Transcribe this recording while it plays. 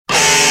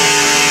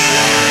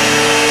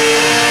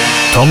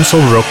Tons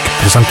of Rock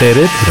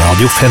presenterer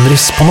Radio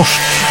Fenris på norsk.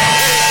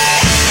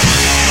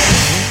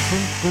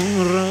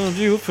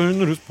 Radio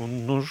Fenris på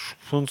norsk,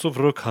 Tons of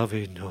Rock har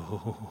vi nå.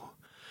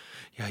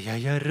 Ja,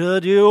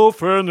 Radio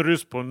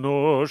Fenris på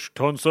norsk,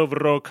 Tons of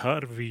Rock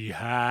har vi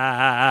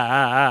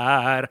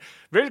her.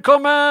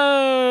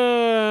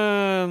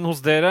 Velkommen!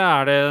 Hos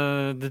dere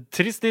det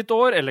trist nytt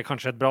år, eller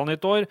kanskje et bra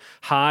nytt år.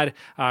 Her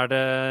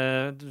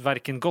det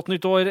hverken godt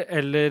nytt år,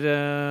 eller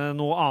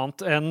noe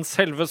annet enn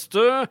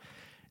selveste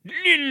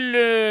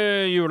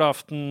lille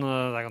julaften.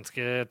 Det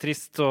ganske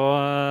trist å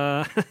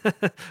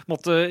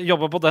måtte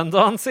jobbe på den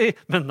dagen, si.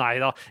 Men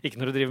nei da, ikke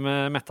når du driver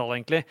med metal,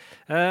 egentlig.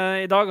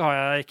 I dag har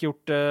jeg ikke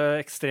gjort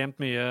ekstremt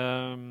mye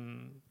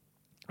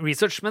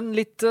research, men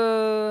litt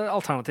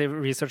alternativ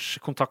research,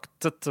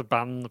 kontaktet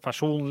band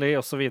personlig,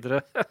 og så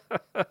videre.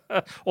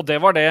 Og det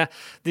var det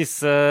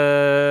disse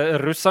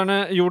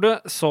russerne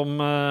gjorde, som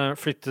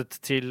flyttet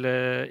til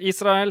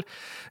Israel.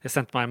 De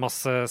sendte meg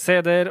masse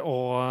CD-er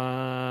og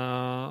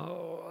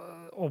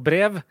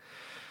brev.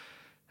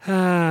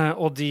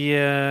 Og de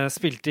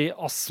spilte i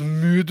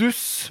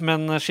Asmodus,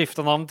 men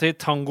skiftet navn til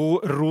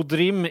Tango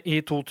Rodrim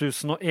i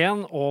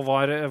 2001, og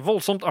var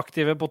voldsomt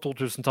aktive på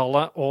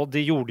 2000-tallet, og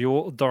de gjorde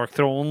jo Dark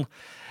Throne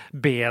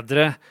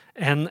bedre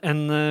enn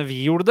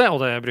vi gjorde det, og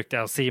det brukte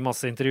jeg å si i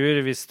masse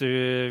intervjuer. Hvis du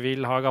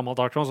vil ha gammel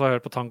Dark Throne, så hør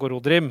på Tango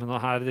Rodrim. Nå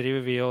her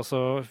driver vi og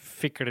så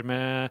fikler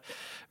med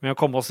å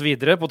komme oss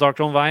videre på Dark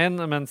Throne-veien,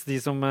 mens de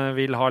som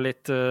vil ha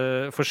litt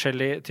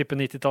forskjellig type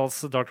 90-talls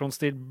Dark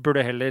Throne-stil,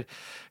 burde heller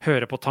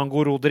høre på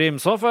Tango Rodrim.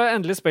 Så får jeg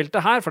endelig spilt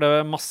det her, for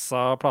det masse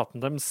av platen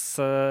deres,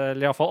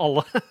 eller i hvert fall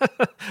alle,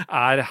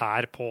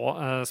 her på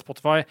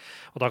Spotify,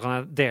 og da kan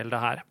jeg dele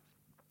det her.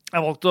 Jeg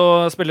valgte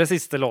å spille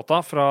siste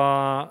låta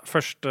fra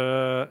første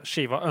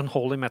skiva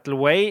Unholy Metal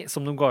Way,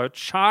 som de ga ut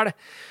selv.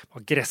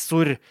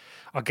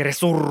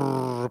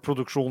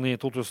 Aggressor-produksjon i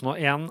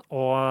 2001,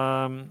 og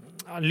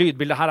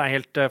lydbildet her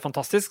helt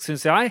fantastisk,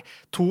 synes jeg.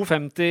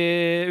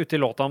 250 ute i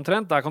låta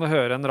omtrent, der kan du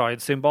høre en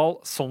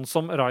ride-symbol sånn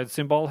som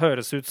ride-symbol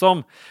høres ut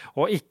som,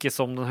 og ikke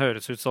som den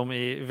høres ut som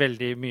i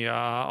veldig mye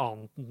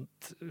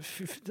annet,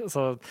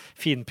 altså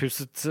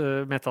finpusset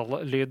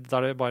metallyd,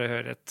 der du bare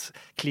hører et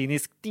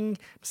klinisk ding.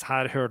 Så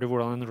her hører du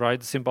hvordan en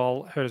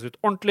ride-symbol høres ut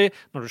ordentlig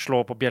når du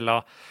slår på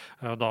bjella.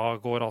 Da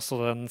går altså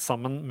den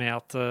sammen med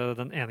at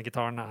den ene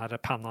gitaren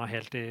panna helt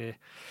i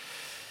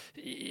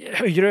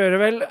høyre øre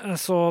vel,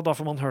 så da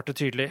får man hørt det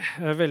tydelig.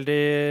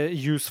 Veldig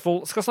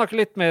useful. Skal snakke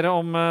litt mer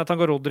om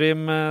Tango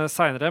Rodrim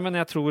senere, men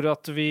jeg tror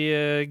at vi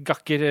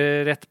gakker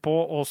rett på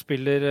og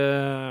spiller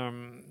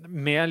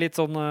med litt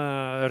sånn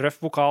røff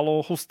vokal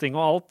og hosting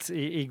og alt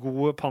i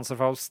god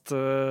Panzerfaust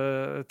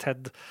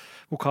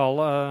Ted-vokal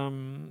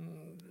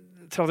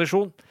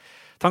tradisjon.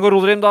 Tango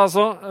Rodrim da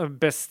altså,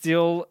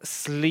 Bestial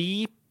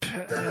Sleep.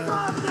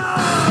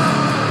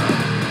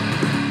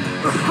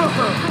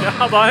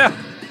 Ja, da ja.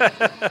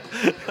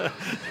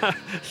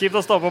 Kjipt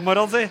å stå på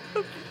morgenen, si.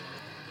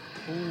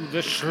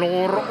 Det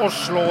slår og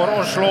slår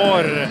og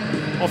slår.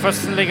 Og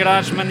førsten ligger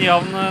der som en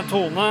jevn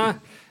tone.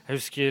 Jeg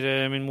husker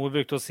min mor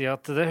brukte å si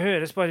at det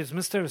høres bare ut som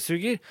en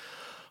støvsuger.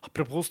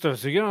 Apropos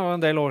støvsuger, og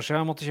en del år siden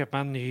jeg måtte kjøpe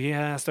meg en ny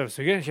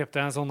støvsuger. Kjøpte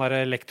jeg en sånn der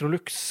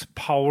Electrolux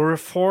Power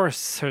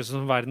Force. Høres ut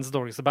som verdens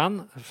dårligste band.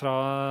 Fra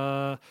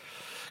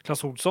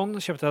Claes Olsson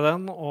kjøpte jeg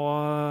den,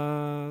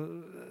 og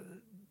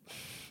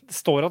det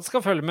står at det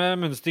skal følge med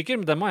munnstykker,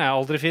 men dem har jeg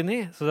aldri finnet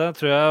i. Så det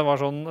tror jeg var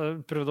sånn,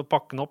 prøvde å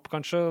pakke den opp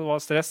kanskje, det var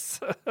stress.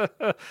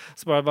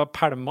 Så bare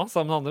pælma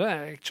sammen med andre.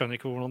 Jeg skjønner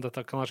ikke hvordan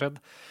dette kan ha skjedd.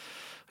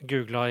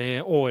 Googlet i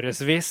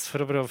åresvis for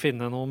å prøve å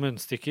finne noen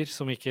munnstykker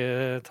som ikke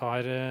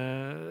tar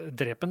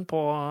drepen på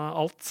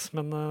alt,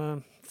 men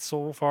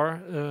so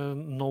far,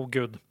 no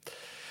good.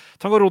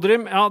 Tango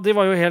Rodrim, ja, de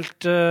var jo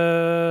helt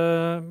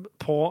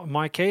på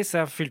my case.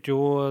 Jeg fylte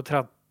jo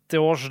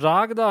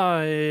 30-årsdag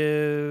da,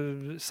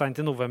 sent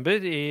i november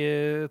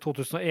i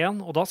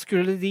 2001, og da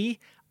skulle de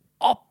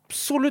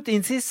absolutt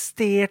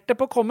insisterte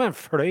på å komme.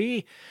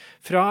 Fløy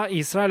fra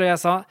Israel, og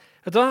jeg sa,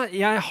 vet du hva,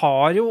 jeg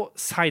har jo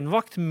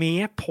seinvakt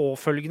med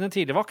påfølgende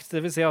tidligvakt,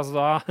 det vil si altså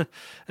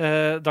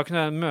da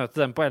kunne jeg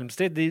møte dem på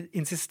Elmstid, de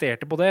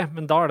insisterte på det,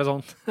 men da det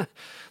sånn,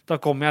 da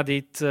kommer jeg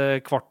dit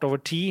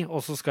 10:15, og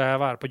så skal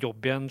jeg være på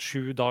jobb igjen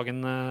 7 dagen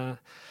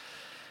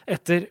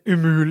etter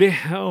umulig,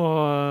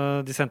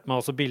 og de sendte meg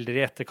også bilder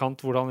i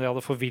etterkant hvordan de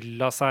hadde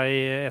forvillet seg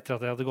etter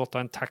at de hadde gått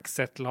av en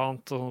taxi et eller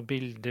annet, og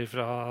bilder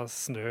fra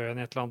snøen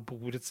i et eller annet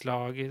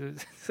borettslag.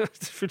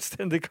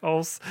 Fullstendig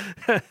kaos.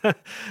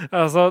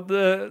 Altså,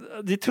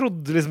 de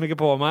trodde liksom ikke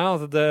på meg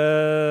at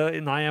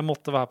nei, jeg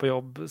måtte være på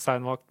jobb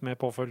seinvakt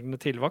med påfølgende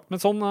tilvakt,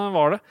 men sånn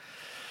var det.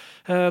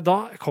 Da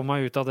kom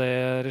jeg ut av det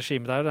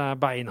regimet der. Det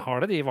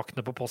beinharde, de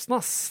vaktene på posten,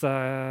 ass.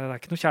 Det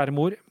ikke noe kjære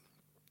mor.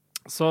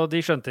 Så de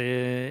skjønte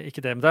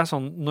ikke det, men det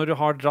sånn, når du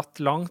har dratt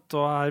langt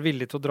og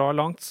villig til å dra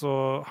langt,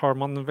 så har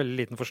man en veldig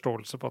liten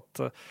forståelse på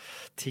at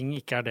ting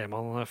ikke det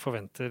man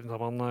forventer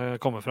når man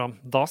kommer fram.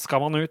 Da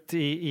skal man ut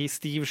i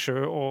stiv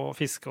sjø og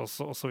fiske og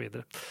så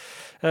videre.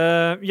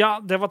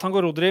 Ja, det var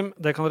Tango Rodrim.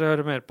 Det kan dere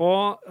høre mer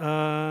på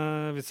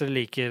hvis dere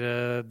liker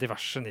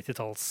diverse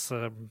 90-talls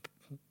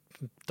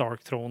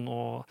Dark Throne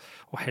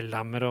og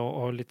Hellhammer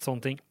og litt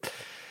sånne ting.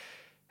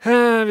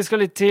 Vi skal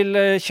litt til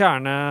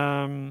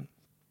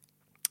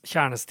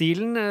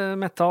kjernestilen,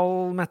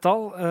 metal,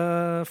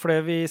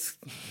 fordi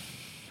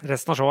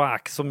resten av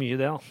showet ikke så mye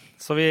det da.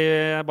 Så vi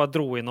bare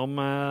dro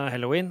innom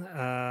Halloween,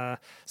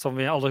 som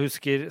vi alle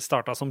husker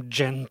startet som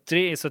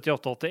Gentry i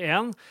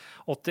 78-81,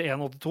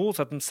 81-82, så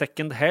het den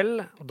Second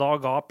Hell, og da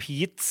ga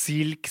Pete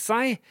Silk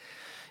seg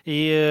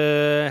i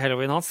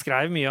Halloween. Han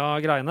skrev mye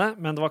av greiene,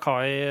 men det var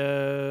Kai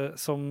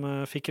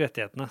som fikk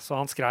rettighetene,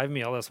 så han skrev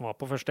mye av det som var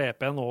på første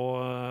EP-en,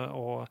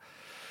 og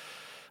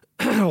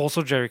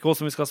også Jericho,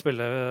 som vi skal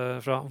spille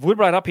fra. Hvor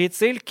ble det av Pete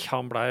Silk?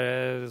 Han ble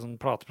sånn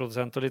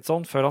plateprodusent og litt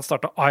sånn, før han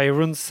startet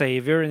Iron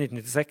Savior i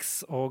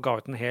 1996 og ga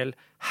ut en hel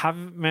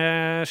haug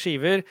med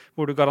skiver,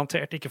 hvor du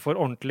garantert ikke får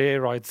ordentlig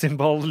ride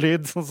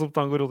cymbal-lyd, sånn som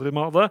Tango Rodrim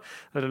hadde.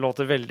 Det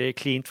låter veldig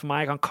cleant for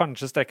meg. Jeg kan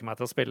kanskje strekke meg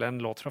til å spille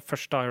en låt fra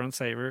første Iron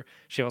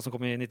Savior-skiva som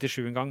kom i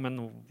 97 en gang, men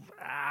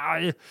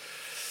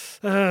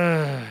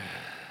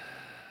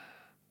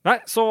nei,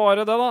 så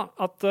var det da,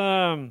 at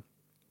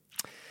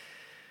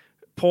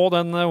på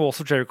den Walls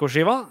of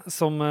Jericho-skiva,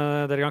 som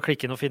dere kan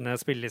klikke inn og finne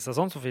spilleliste og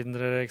sånn, så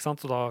finner dere, ikke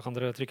sant? Så da kan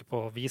dere trykke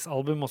på Vis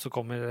album, og så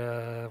kommer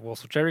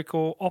Walls of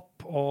Jericho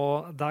opp,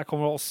 og der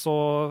kommer også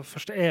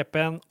første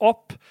EP-en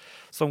opp,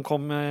 som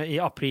kom i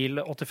april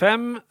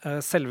 85.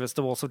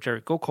 Selveste Walls of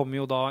Jericho kom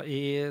jo da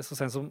så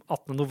sent som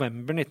 18.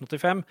 november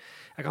 1985.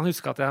 Jeg kan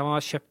huske at jeg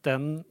har kjøpt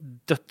den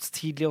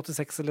dødstidlig i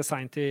 86, eller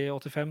sent i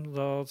 85,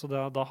 så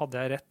da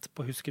hadde jeg rett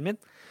på husken min.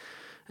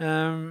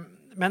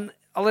 Men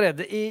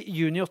allerede i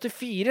juni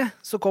 84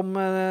 så kom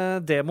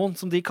demoen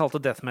som de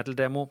kalte Death Metal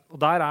Demo, og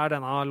der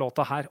denne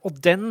låta her. Og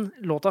den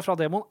låta fra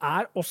demoen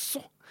også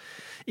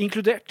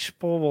inkludert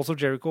på Walls of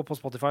Jericho på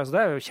Spotify, så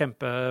det jo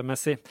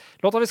kjempemessig.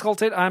 Låta vi skal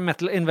til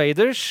Metal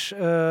Invaders.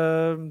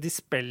 De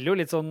spiller jo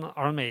litt sånn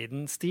Iron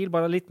Maiden-stil,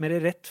 bare litt mer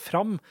rett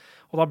fram,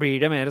 og da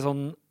blir det mer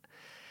sånn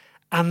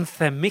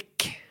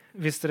anthemic,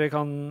 hvis dere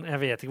kan,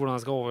 jeg vet ikke hvordan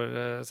jeg skal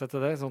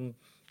oversette det, sånn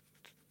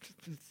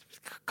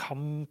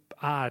kamp,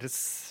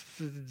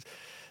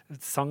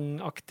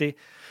 sangaktig.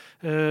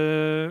 2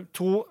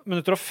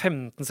 minutter og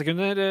 15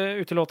 sekunder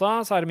ut i låta,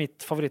 så det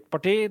mitt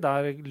favorittparti.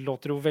 Der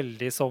låter det jo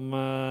veldig som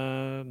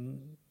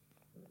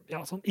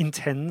sånn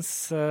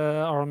intens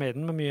Iron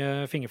Maiden med mye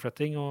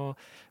fingerflytting og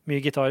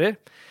mye gitarer.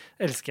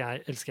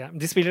 Elsker jeg.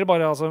 De spiller det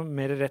bare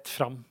mer rett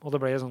fram, og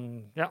det ble sånn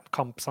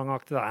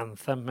kampsangaktig,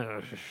 anthem.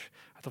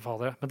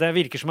 Men det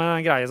virker som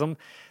en greie som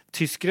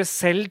tyskere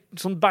selv,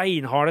 sånn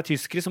beinharde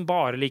tyskere som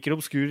bare liker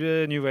obskur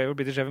New Wave og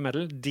British Heavy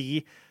Metal,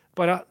 de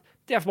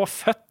er bare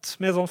født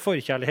med sånn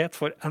forkjærlighet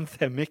for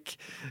anthemic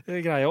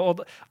greie,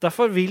 og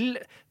derfor vil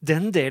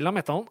den delen av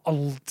metallen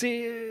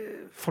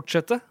alltid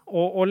fortsette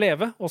å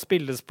leve og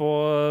spilles på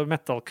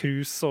metal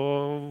cruise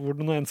og hvor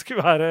det nå enn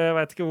skulle være. Jeg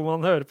vet ikke hvor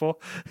man hører på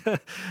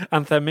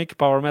anthemic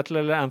power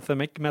metal eller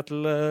anthemic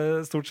metal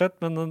stort sett,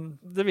 men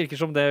det virker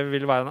som det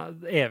vil være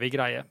en evig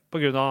greie på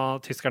grunn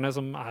av tyskerne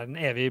som en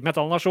evig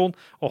metallnasjon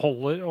og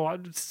holder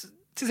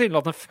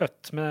tilsynelatende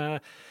født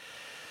med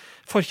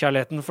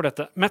forkjærligheten for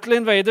dette. Metal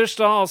Invaders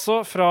da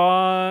fra,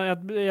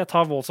 jeg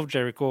tar Walls of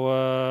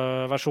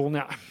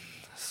Jericho-versjonen,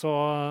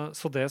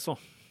 Så det så.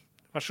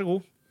 Vær så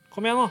god.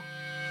 Kom igjen da.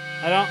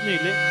 Her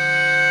nydelig.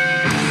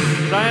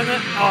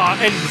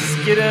 Jeg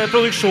elsker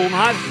produksjonen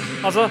her.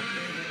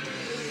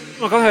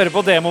 Man kan høre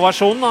på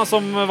demoversjonen da,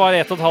 som var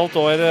 1,5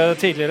 år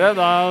tidligere.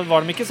 Da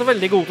var de ikke så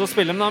veldig gode til å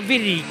spille, men da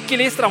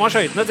virkelig strammet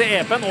skøytene til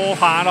EP-en, og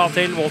her da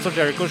til Walls of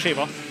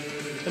Jericho-skiva.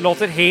 Det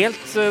låter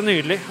helt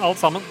nydelig,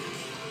 alt sammen.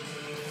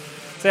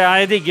 Så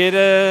jeg digger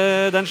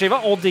den skiva,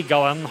 og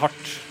digget den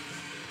hardt.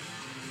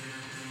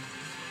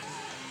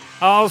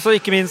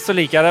 Ikke minst så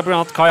liker jeg det på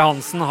grunn av at Kai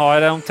Hansen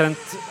har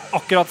omtrent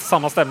akkurat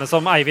samme stemme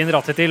som Eivind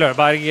Ratteti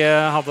Løberg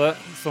hadde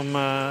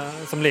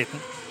som liten.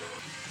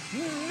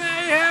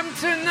 Mayhem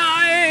tonight!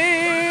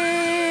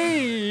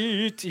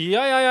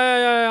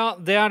 Ja.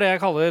 Det det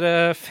jeg kaller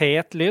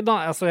fet lyd da.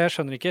 Jeg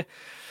skjønner ikke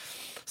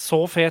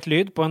så fet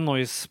lyd på en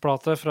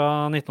noise-plate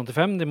fra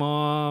 1985. De må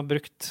ha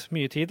brukt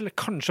mye tid, eller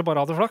kanskje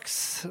bare hadde flaks.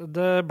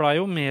 Det ble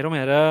jo mer og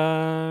mer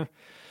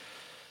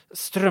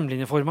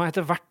strømlinjeforma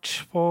etter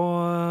hvert på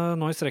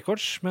Noise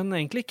Records, men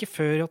egentlig ikke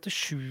før i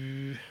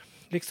 87,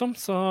 liksom.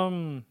 Så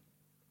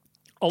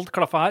alt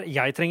klaffet her.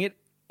 Jeg trenger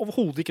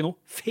overhodet ikke noe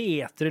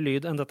fetere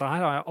lyd enn dette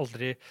her. Har jeg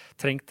aldri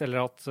trengt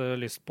eller hatt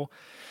lyst på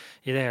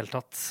i det hele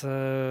tatt.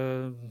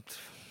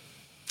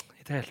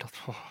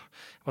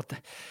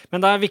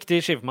 Men det viktig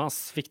skive med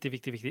oss. Viktig.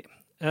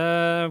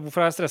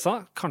 Hvorfor jeg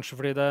stresset? Kanskje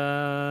fordi det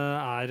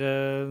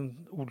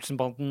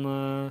Olsenbanden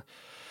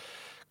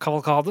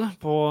kavalkade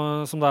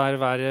som det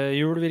hver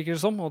jul, virker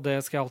det som, og det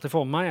skal jeg alltid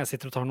få med meg. Jeg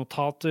sitter og tar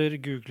notater,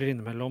 googler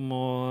innimellom,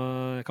 og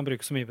jeg kan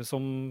bruke så mye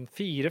som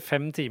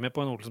 4-5 timer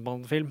på en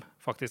Olsenbanden-film.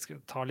 Faktisk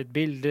ta litt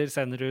bilder,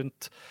 sende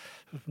rundt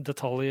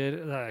detaljer.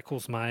 Det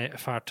koser meg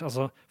fælt.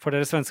 For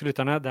dere svenske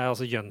lytterne, det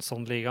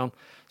Jönssonligaen,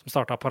 som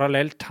startet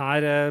parallelt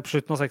her på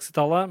slutten av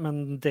 60-tallet,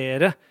 men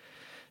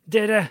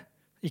dere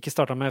ikke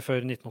startet med før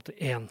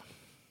 1981.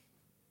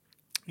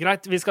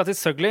 Greit, vi skal til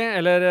Søgli,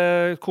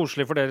 eller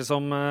koselig for dere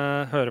som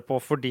hører på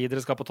fordi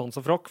dere skal på Tons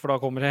of Rock, for da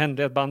kommer det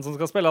endelig et band som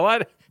skal spille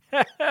der.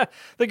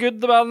 The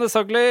Good, The Band, The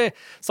Søgli.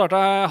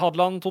 Startet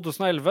Hadeland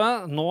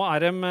 2011. Nå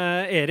de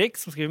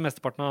Erik, som skriver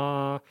mesteparten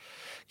av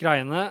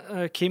greiene,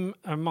 Kim,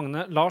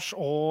 Magne, Lars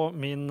og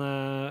min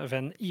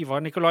venn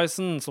Ivar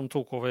Nikolaisen, som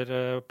tok over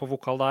på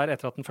vokal der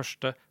etter at den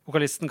første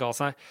vokalisten ga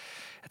seg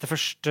etter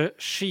første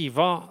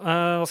skiva.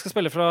 Hva skal jeg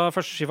spille fra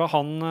første skiva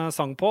han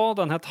sang på?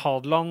 Den het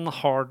Hadeland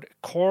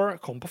Hardcore,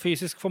 kom på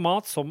fysisk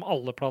format, som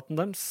alle platen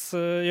deres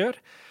gjør,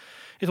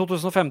 i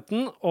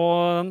 2015,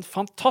 og en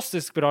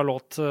fantastisk bra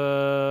låt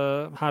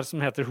her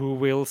som heter Who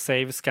Will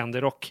Save Scandi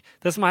Rock.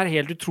 Det som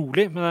helt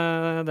utrolig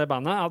med det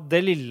bandet, at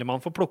det lille man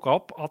får plukket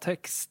opp av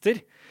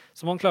tekster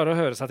som man klarer å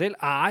høre seg til,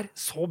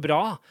 så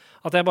bra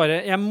at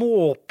jeg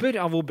måper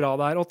av hvor bra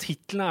det og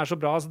titlen så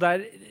bra. Altså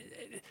det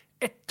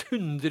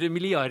 100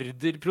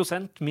 milliarder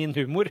 % min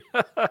humor i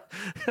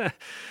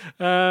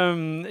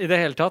det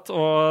hele tatt,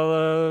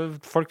 og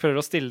folk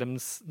prøver å stille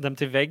dem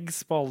til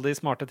veggs på alle de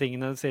smarte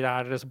tingene, de sier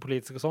det så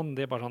politisk og sånn,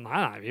 de bare sånn,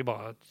 nei, vi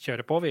bare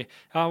kjører på vi.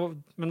 Ja,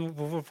 men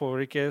hvorfor får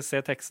vi ikke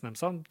se tekstene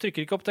dem?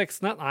 Trykker ikke opp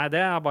tekstene? Nei,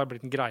 det bare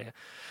blitt en greie.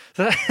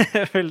 Så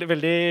veldig,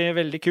 veldig,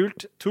 veldig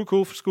kult. Too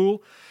Cool for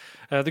School.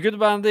 The Good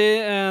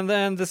Bandy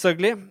and The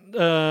Søgli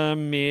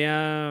med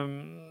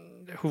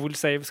Who Will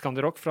Save Scandi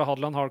Rock fra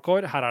Hadeland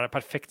Hardcore. Her det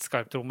perfekt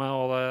skarptromme,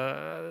 og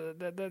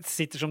det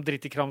sitter som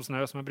dritt i kram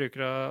snø, som jeg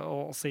bruker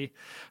å si.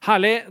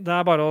 Herlig,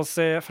 det bare å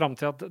se frem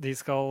til at de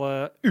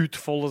skal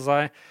utfolde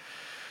seg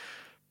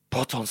på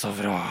Tons of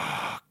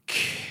Rock.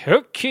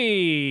 Ok!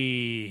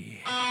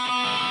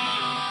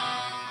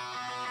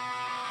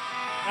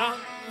 Ja,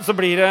 så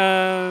blir det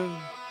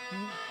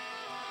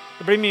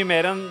blir mye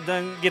mer enn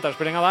den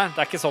gitarspillingen der.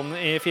 Det ikke sånn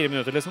i 4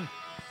 minutter, liksom.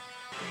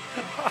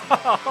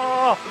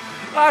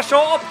 Det så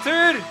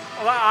opptur,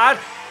 og det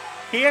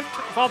helt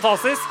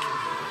fantastisk.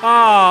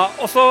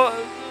 Og så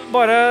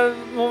bare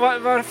må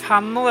være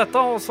fan av dette,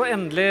 og så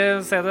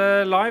endelig se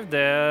det live.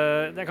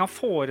 Det kan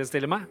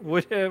forestille meg hvor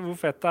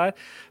fett det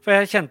For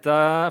jeg kjente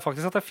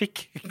faktisk at jeg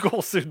fikk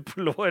gåsehud på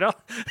låra.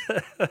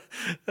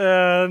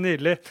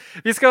 Nydelig.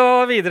 Vi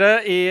skal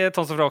videre i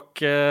Tons of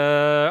Rock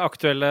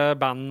aktuelle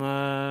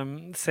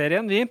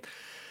band-serien, vi.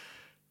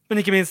 Men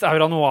ikke minst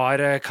Aura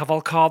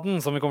Noir-kavalkaden,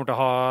 som vi kommer til å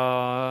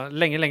ha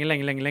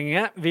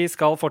lenge. Vi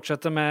skal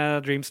fortsette med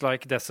Dreams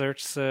Like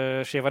Deserts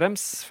skiva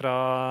deres fra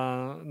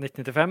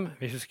 1995.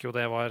 Vi husker jo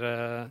det var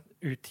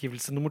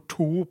utgivelse nummer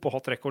 2 på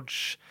Hot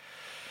Records.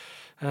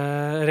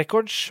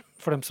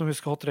 For dem som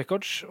husker Hot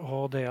Records,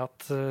 og det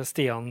at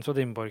Stian fra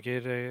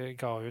Dimborger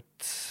ga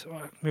ut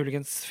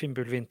muligens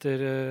Finnbullvinter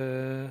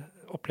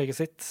opplegget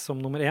sitt som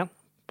nummer 1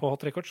 på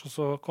Hot Records, og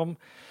så kom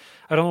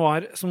Aura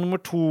Noir som nummer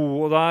 2,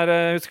 og der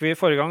husker vi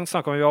forrige gang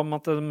snakket vi om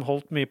at de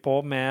holdt mye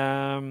på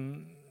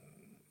med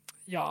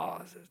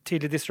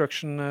tidlig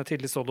Destruction,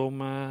 tidlig Sodom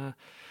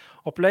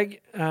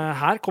opplegg.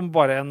 Her kom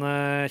bare en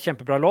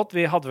kjempebra låt.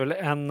 Vi hadde vel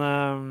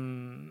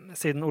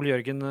siden Ole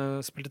Jørgen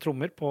spilte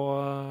trommer på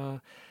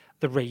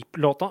The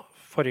Rape-låta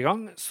forrige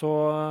gang, så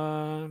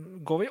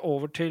går vi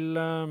over til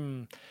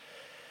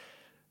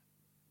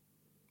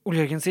Ole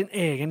Jørgen sin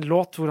egen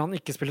låt hvor han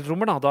ikke spiller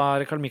trommer.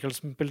 Da Carl Michael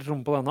som spiller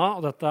trommer på denne,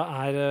 og dette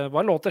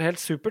bare låter helt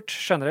supert,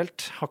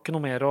 generelt. Har ikke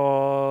noe mer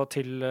å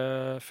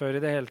tilføre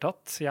i det hele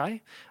tatt,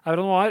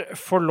 Aura Noir,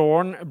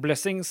 Forlorn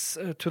Blessings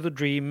to the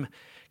Dream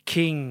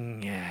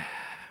King.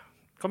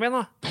 Kom igjen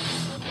da.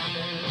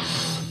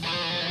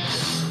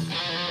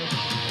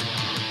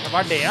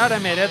 Hva det?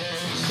 Det mer et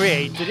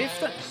creator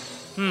riff, det.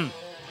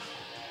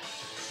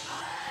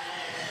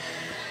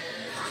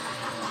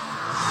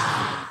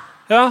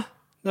 Ja,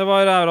 det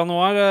var Aura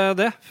Noir,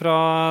 det,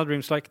 fra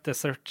Dreams Like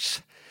Deserts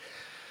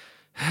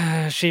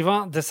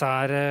skiva,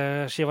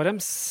 dessert-skiva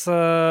deres.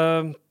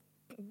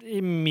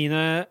 I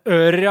mine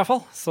ører i hvert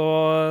fall, så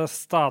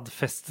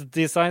stadfestet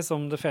de seg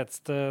som det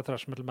feteste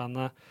thrash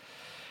metal-bandet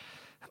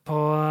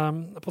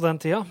på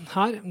den tida.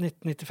 Her,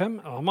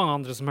 1995, og mange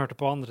andre som hørte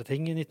på andre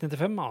ting i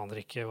 1995,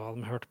 aner ikke hva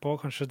de hørte på,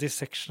 kanskje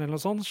Dissection eller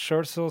noe sånt.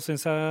 Selv så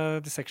synes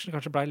jeg Dissection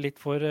kanskje ble litt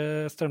for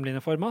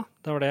strømlinjeforma.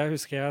 Det var det jeg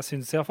husker jeg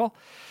synes i hvert fall.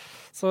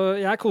 Så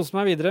jeg koser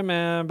meg videre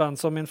med band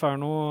som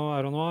Inferno,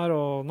 Aura Noir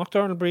og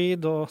Nocturnal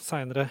Breed, og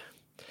senere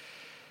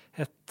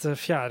et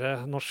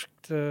 4.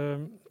 norsk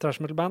thrash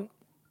metal-band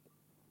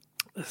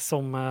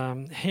som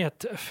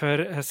het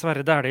for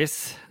Sverre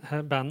Dæhlis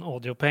band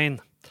Audio Pain.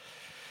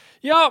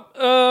 Ja,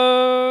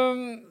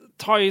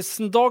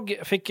 Tyson Dog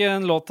fikk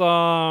en låt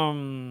av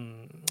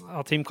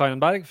Tim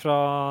Karenberg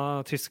fra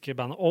tyske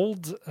bandet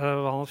Old.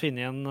 Han hadde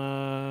finnet en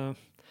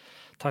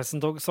Tyson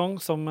Dog-song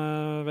som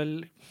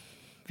vel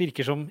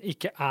virker som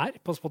ikke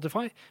på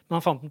Spotify, men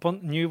han fant den på en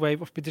New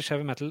Wave of British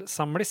Heavy Metal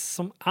Samlis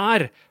som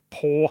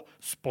på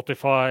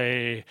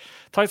Spotify.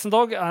 Tyson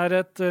Dog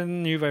et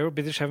New Wave of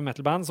British Heavy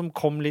Metal band som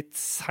kom litt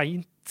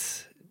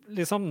sent,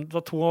 liksom. Det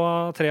var 2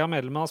 av 3 av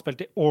medlemmene har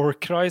spilt i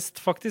Orchrist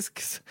faktisk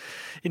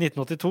i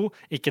 1982,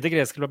 ikke det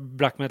greske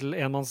black metal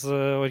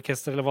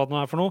enmannsorkester eller hva det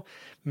nå for noe,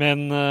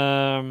 men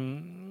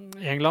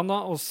i England da,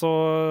 og så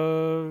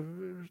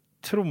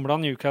tromla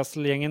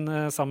Newcastle-gjengen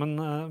sammen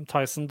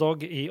Tyson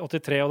Dog i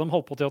 83, og de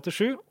holdt på til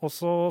 87, og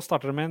så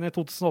starter de med en i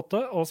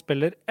 2008, og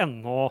spiller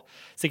ennå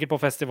sikkert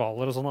på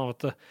festivaler og sånn,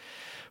 vet du.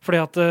 Fordi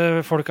at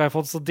folk har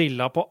fått så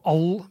dilla på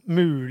all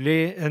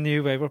mulig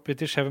New Wave of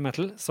British Heavy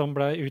Metal som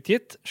ble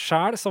utgitt.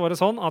 Selv så var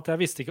det sånn at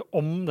jeg visste ikke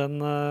om den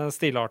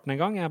stilarten en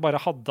gang. Jeg bare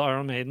hadde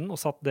Iron Maiden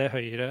og satt det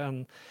høyere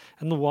enn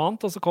noe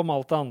annet, og så kom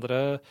alt det andre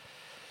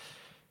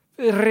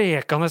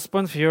rekende på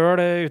en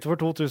fjøl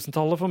utover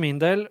 2000-tallet for min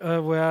del,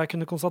 hvor jeg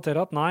kunne konstatere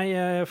at nei,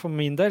 for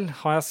min del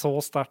har jeg så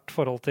sterkt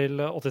forhold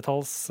til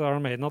 80-talls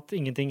Iron Maiden at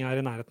ingenting i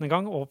nærheten en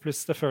gang, og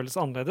pluss det føles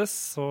annerledes,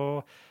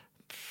 så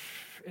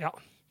ja.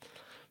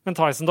 Men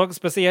Tyson Dog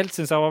spesielt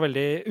synes jeg var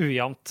veldig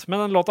ujevnt.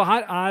 Men den låta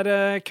her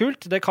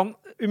kult. Det kan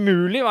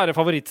umulig være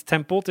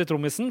favorittempo til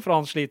trommisen, for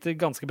han sliter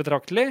ganske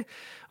betraktelig.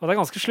 Og det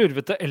ganske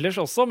slurvete ellers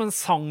også, men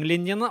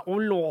sanglinjene og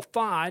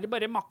låta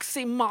bare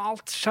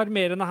maksimalt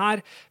charmerende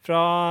her.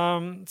 Fra,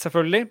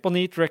 selvfølgelig, på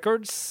Neat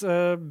Records,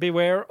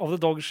 Beware of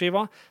the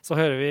Dog-skiva, så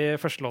hører vi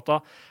første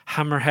låta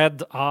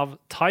Hammerhead av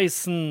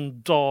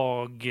Tyson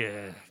Dog.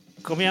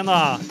 Kom igjen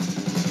da!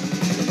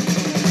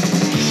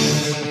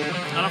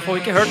 Ja, da får vi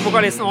ikke hørt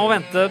vokalisten og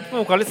vente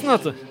på vokalisten,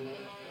 vet du.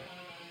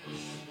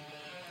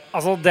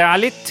 Altså, det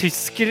litt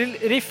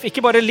tysker-riff, ikke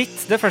bare litt,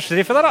 det første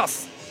riffet der,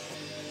 ass.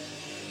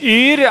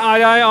 Jeg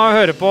å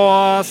høre på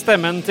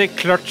stemmen til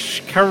Clutch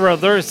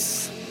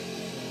Carruthers.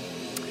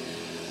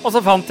 Og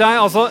så fant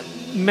jeg, altså,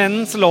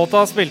 mens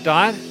låta spilte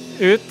her,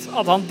 ut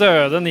at han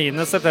døde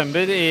 9.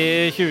 september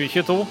i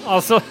 2022.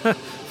 Altså,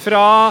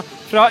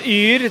 fra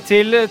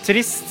til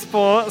trist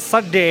på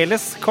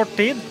særdeles kort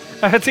tid.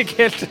 Jeg vet ikke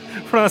helt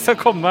hvordan jeg skal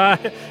komme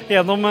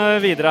gjennom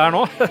videre her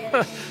nå.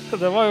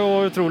 Det var jo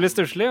utrolig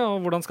stusslig, og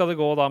hvordan skal det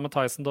gå da med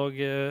Tyson Dog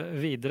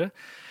videre?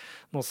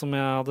 Nå som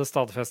jeg hadde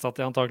stadfestet at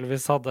jeg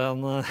antageligvis hadde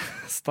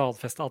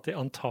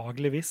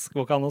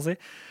går ikke an å si,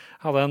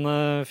 hadde en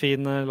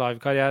fin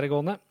live-karriere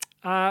gående.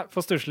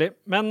 For stusslig.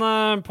 Men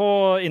på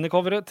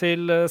innecoveret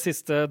til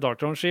siste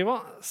Darkthrone-skiva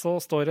så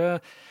står det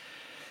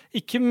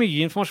ikke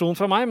mye informasjon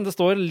fra meg, men det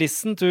står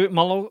Listen to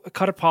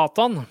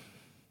Malokarpatan.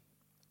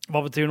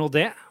 Hva betyr nå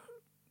det?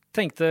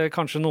 Tenkte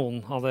kanskje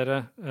noen av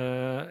dere,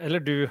 eller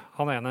du,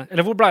 han ene.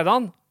 Eller hvor ble det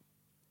han?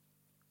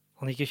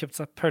 Han gikk og kjøpte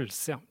seg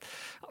pølse, ja.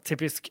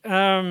 Typisk.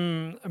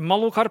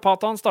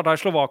 Malokarpatan startet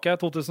i Slovakia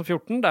i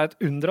 2014. Det et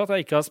under at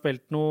jeg ikke har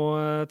spilt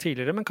noe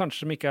tidligere, men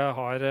kanskje de ikke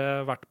har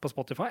vært på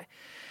Spotify.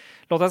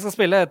 Låta jeg skal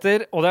spille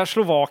heter, og det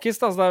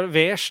slovakisk, altså det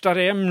Veš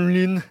Darem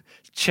Lyn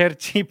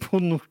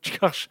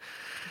Chertiponuchkas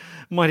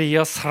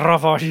Maria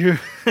Sravarju.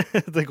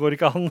 Det går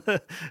ikke an.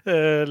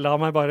 La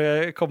meg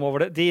bare komme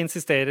over det. De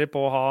insisterer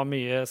på å ha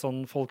mye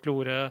sånn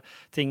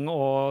folklore-ting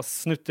og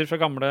snutter fra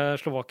gamle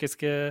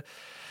slovakiske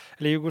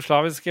eller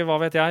jugoslaviske, hva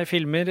vet jeg,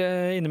 filmer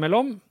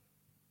innimellom.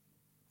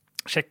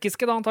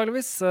 Tsjekkiske da,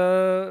 antageligvis.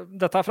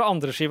 Dette fra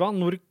andre skiva,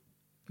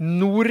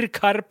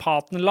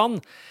 Nordkarpatenland.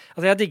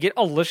 Altså, jeg digger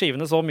alle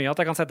skivene så mye at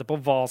jeg kan sette på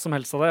hva som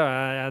helst av det.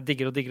 Jeg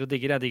digger og digger og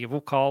digger. Jeg digger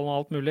vokalen og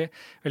alt mulig.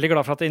 Veldig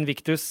glad for at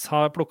Invictus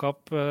har plukket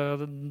opp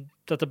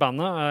dette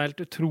bandet. Det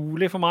helt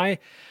utrolig for meg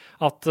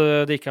at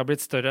det ikke har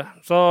blitt større.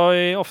 Så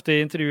ofte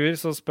i intervjuer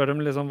så spør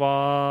de liksom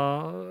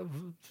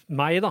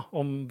meg da,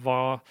 om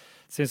hva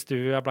syns du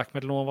black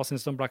metal nå, hva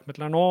syns du om black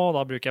metal nå?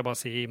 Da bruker jeg bare å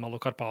si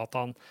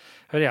Malokarpatan.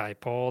 Hører jeg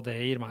på, det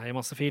gir meg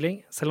masse feeling.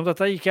 Selv om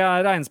dette ikke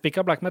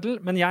regnspikket black metal,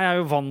 men jeg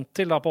jo vant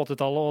til da på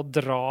 80-tallet å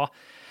dra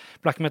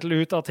black metal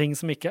ut av ting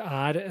som ikke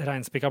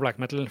regnspikket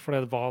black metal, for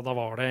da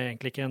var det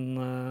egentlig ikke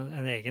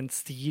en egen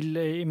stil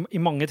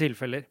i mange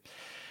tilfeller.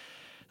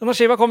 Denne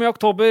skiva kom i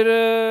oktober,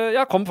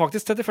 kom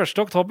faktisk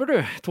 31.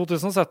 oktober,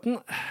 2017,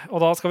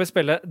 og da skal vi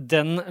spille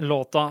den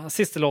låta,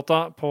 siste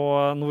låta på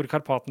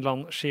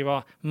Nordkarpatenland-skiva.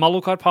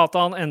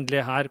 Malokarpatan,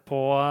 endelig her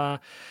på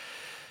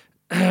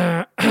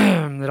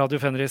Radio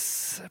Fenris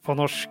på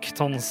norsk,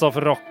 Tons of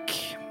Rock.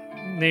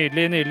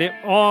 Nydelig, nydelig.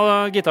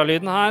 Og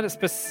gitarlyden her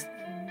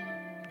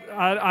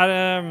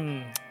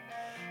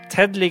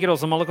Ted liker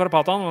også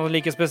Malokarpatan, og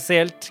liker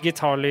spesielt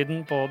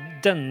gitarlyden på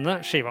denne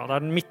skiva. Det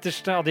den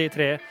midterste av de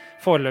 3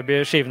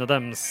 foreløpige skivene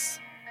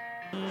deres.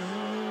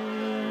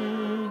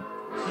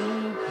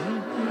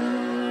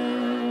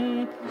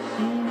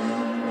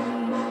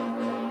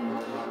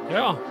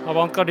 Ja,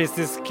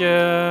 avantgardistiske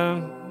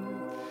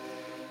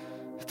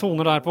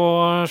toner der på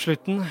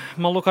slutten.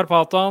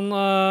 Malokarpatan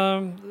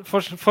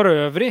for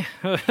øvrig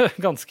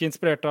ganske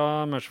inspirert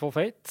av Merciful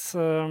Fate,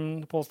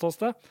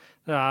 påstås det.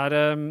 Det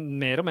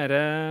mer og mer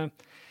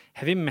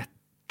heavy metal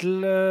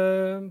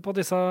på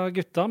disse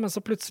gutta, men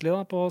så plutselig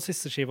da, på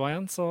siste skiva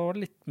igjen, så var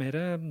det litt mer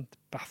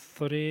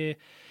Bathory,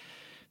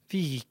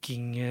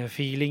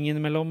 viking-feeling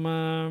innimellom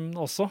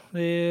også.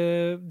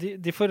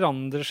 De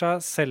forandrer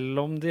seg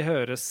selv om de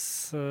høres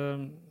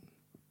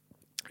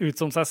ut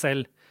som seg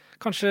selv.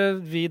 Kanskje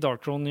vi i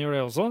Darkthrone gjør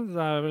det også.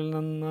 Det vel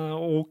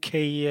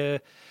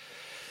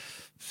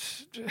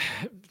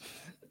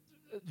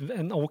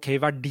en ok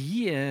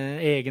verdi,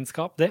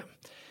 egenskap, det.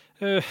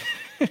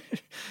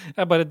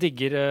 Jeg bare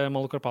digger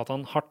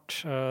Malokarpatan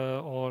hardt,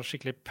 og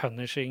skikkelig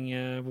punishing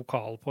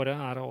vokal på det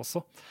det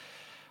også.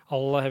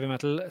 All heavy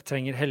metal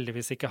trenger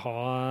heldigvis ikke ha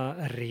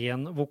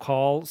ren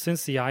vokal,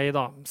 synes jeg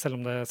da, selv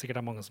om det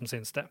sikkert mange som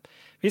synes det.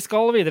 Vi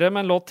skal videre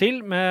med en låt til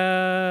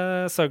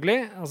med Sugly,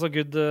 altså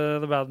Good,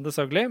 The Bad, The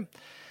Sugly.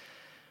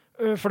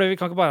 Fordi vi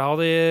kan ikke bare ha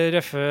de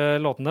røffe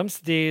låtene deres.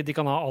 De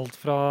kan ha alt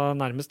fra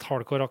nærmest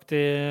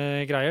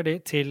hardcore-aktige greier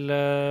til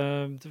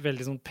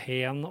veldig sånn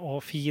pen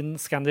og fin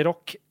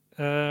Scandi-rock.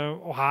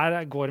 Og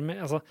her går det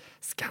med, altså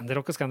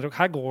Scandi-rock og Scandi-rock,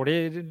 her går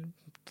de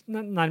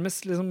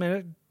nærmest liksom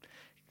mer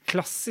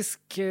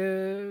klassisk,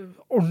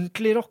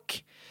 ordentlig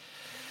rock.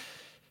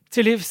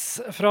 Til livs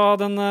fra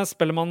den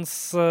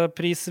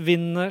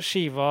spellemannsprisvinnende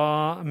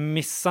skiva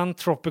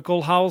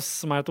Misanthropical House,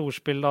 som et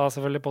ordspill da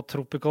selvfølgelig på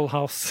Tropical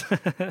House.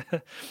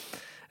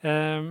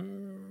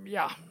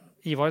 Ja,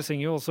 Ivar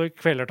synger jo også i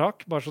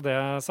Kvelertak, bare så det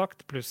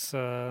sagt, pluss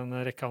en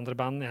rekke andre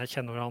band. Jeg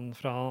kjenner han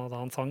fra da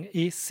han sang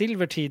i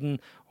Silvertiden,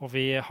 og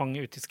vi hang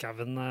ute i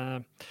skaven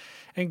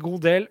en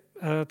god del.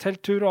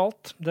 Telttur og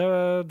alt, det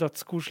var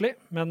dødskoselig,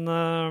 men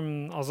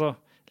altså,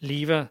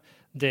 livet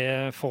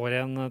det får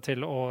en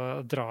til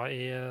å dra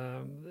i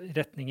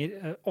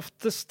retninger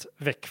oftest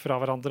vekk fra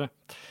hverandre.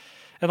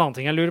 En annen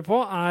ting jeg lurer på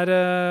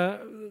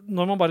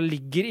når man bare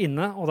ligger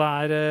inne og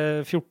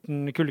det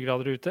 14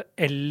 kuldegrader ute,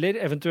 eller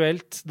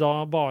eventuelt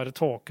da bare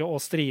tåke og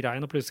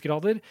striregn og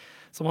plussgrader,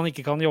 så man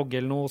ikke kan jogge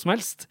eller noe som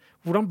helst.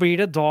 Hvordan blir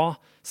det da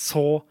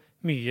så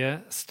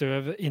mye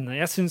støv inne?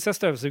 Jeg synes jeg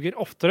støvsuger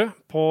oftere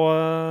på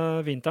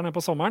vinteren enn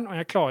på sommeren, og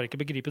jeg klarer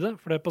ikke begripe det,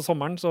 for på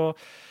sommeren så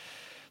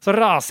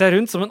raser jeg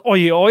rundt som en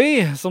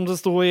oi-oi, som det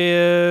sto i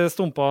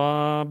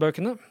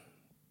Stumpa-bøkene.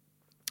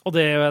 Og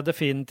det er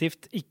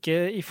definitivt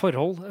ikke i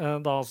forhold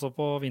da altså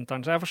på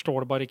vinteren, så jeg forstår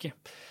det bare ikke.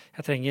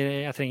 Jeg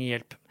trenger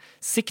hjelp.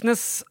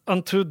 Sickness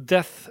Unto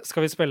Death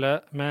skal vi spille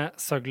med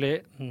Sugly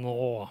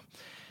nå.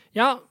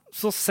 Ja,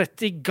 så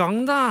sett i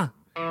gang da!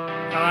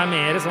 Ja, det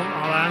mer sånn,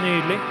 ja, det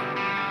nydelig.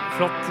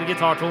 Flott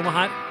gitartone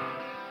her.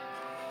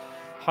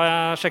 Har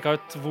jeg sjekket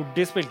ut hvor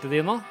de spilte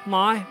de nå?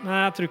 Nei, men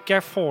jeg tror ikke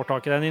jeg får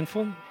tak i den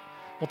infoen.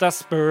 Måtte jeg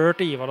spørre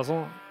til Ivar og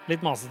sånn.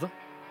 Litt masete.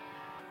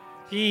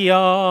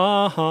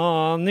 Ja,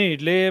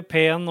 nydelig,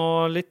 pen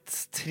og litt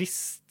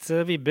trist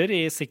vibber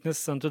i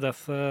Sickness Unto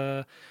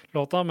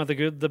Death-låta med The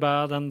Good, The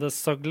Bad and The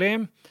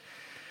Sugly.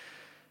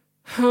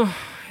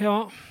 Ja,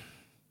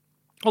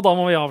 og da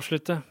må vi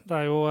avslutte.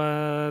 Det jo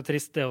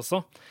trist det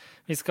også.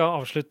 Vi skal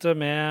avslutte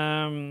med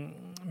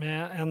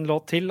en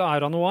låt til,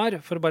 Aura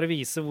Noir, for å bare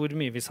vise hvor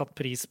mye vi satt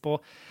pris på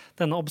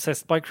denne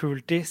Obsessed by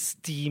Cruelty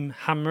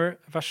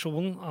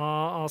Steamhammer-versjonen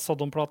av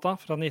Sodom-plata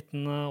fra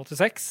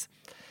 1986.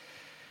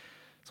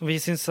 Som vi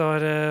synes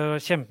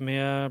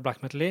kjempemye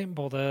black metal i,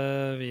 både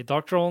i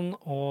Dark Throne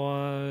og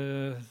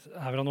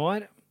Aura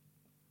Noir.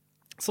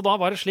 Så da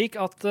var det slik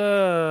at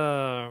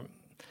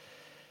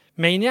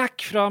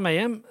Maniac fra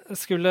Mayhem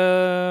skulle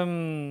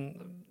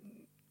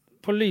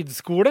på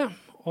lydskole,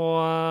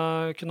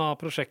 og kunne ha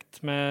prosjekt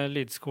med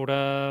lydskole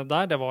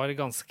der. Det var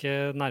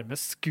ganske nærme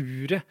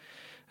skuret,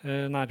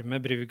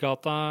 nærme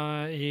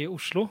Brugata i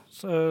Oslo,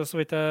 så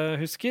vidt jeg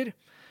husker.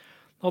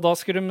 Og da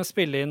skulle de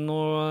spille inn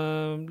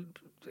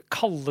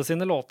kalle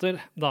sine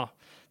låter da,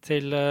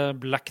 til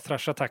Black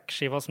Thrash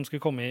Attack-skiva som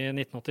skulle komme i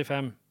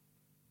 1985.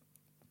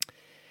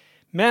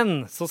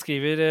 Men, så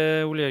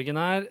skriver Ole Jørgen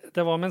her,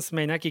 det var mens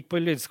Maniac gikk på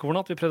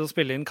lydskolen at vi prøvde å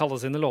spille inn kalle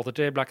sine låter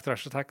til Black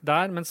Thrash Attack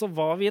der, men så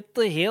var vi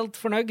ikke helt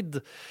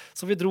fornøyd.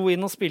 Så vi dro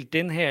inn og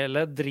spilte inn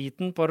hele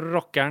driten på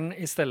rockeren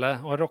i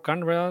stedet. Og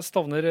rockeren ble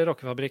Stovner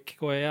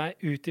Rockefabrikk, går jeg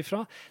ut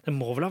ifra. Det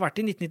må vel ha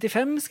vært i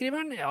 1995, skriver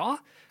han. Ja,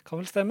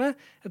 kan vel stemme.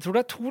 Jeg tror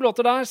det 2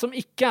 låter der som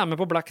ikke med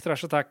på Black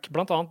Thrash Attack,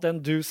 blant annet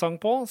den du sang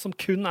på, som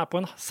kun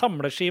på en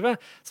samleskive,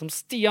 som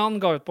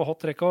Stian ga ut på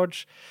Hot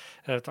Records.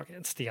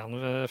 Stian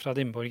fra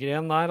Dimborger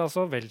igjen der,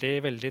 altså.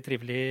 Veldig, veldig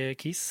trivelig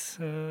kis,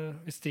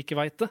 hvis dere ikke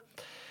vet det.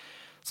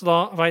 Så da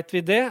vet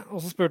vi det,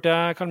 og så spurte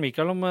jeg Carl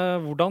Michael om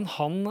hvordan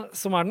han,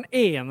 som den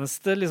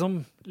eneste,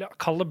 liksom,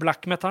 kalle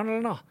black metalen,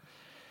 eller da,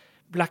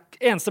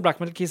 eneste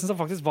black metal-kisen som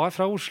faktisk var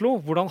fra Oslo,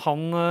 hvordan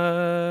han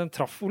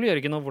traff Ole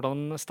Jørgen, og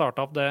hvordan han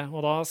startet opp det. Og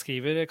da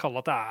skriver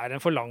Kalle at det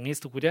en for lang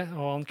historie,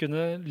 og han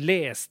kunne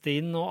lest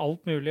inn og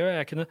alt mulig, og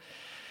jeg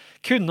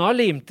kunne ha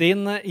limt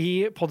inn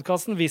i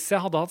podcasten hvis jeg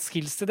hadde hatt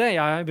skills til det.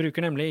 Jeg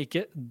bruker nemlig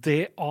ikke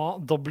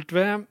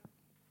DAW.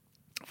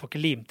 Får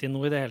ikke limt inn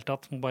noe i det hele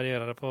tatt. Må bare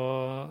gjøre det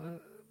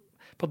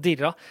på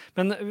dirra.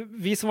 Men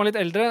vi som var litt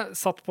eldre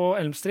satt på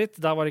Elm Street.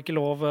 Der var det ikke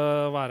lov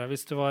å være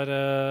hvis du var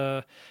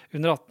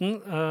under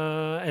 18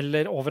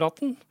 eller over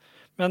 18.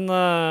 Men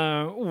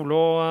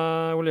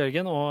Ole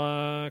Jørgen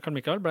og Carl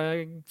Michael ble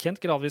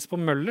kjent gradvis på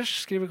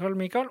Møllers, skriver Carl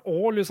Michael,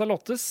 og Lusa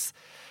Lottes,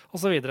 og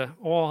så videre.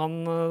 Og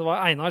det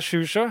var Einar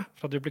Sjursjø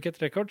fra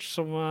Duplicate Records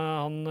som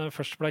han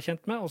først ble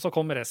kjent med, og så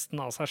kom resten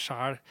av seg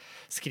selv,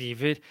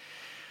 skriver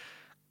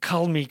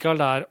Carl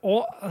Michael der.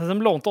 Og de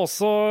lånte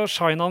også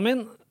Shine-an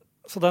min,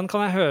 så den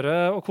kan jeg høre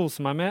og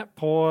kose meg med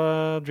på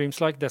Dreams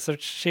Like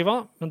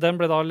Desert-skiva, men den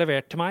ble da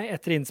levert til meg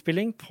etter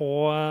innspilling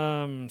på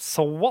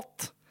So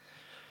What?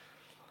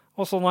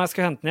 Og så når jeg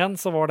skulle hente den igjen,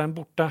 så var den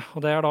borte. Og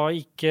det da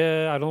ikke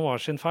Aron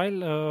Noir sin feil,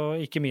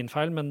 ikke min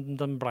feil, men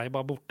den ble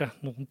bare borte.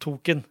 Noen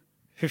tok den.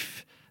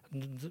 Huff,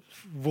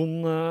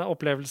 vond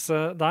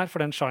opplevelse der,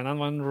 for den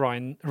Shinaen var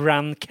en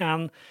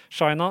Rancan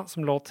Shina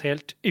som låt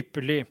helt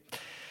ypperlig.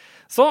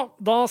 Så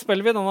da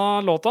spiller vi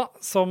denne låta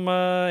som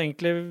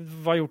egentlig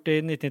var gjort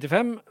i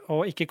 1995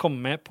 og ikke kom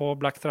med på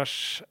Black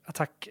Thrash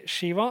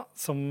Attack-skiva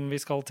som vi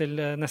skal til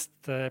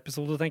neste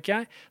episode, tenker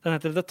jeg. Den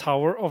heter The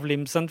Tower of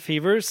Limbs and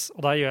Fevers,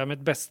 og der gjør jeg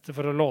mitt beste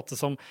for å låte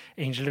som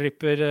Angel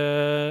Ripper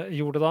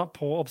gjorde da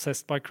på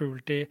Obsessed by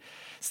Cruelty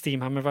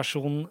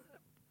Steamhammer-versjonen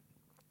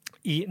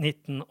i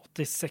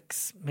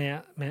 1986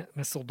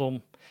 med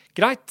Sodom.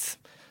 Greit!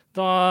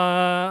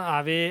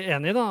 Da vi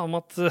enige da, om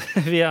at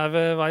vi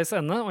ved veis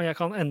ende, og jeg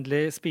kan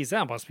endelig spise.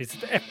 Jeg har bare spist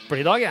et eple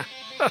i dag, jeg.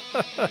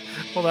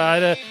 Og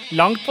det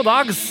langt på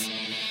dags.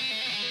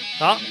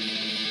 Ja.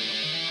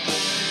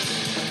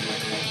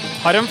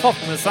 Har de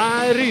fått med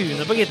seg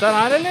Rune på gitar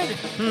her, eller?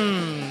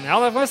 Ja,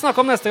 det får vi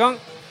snakke om neste gang.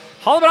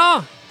 Ha det bra!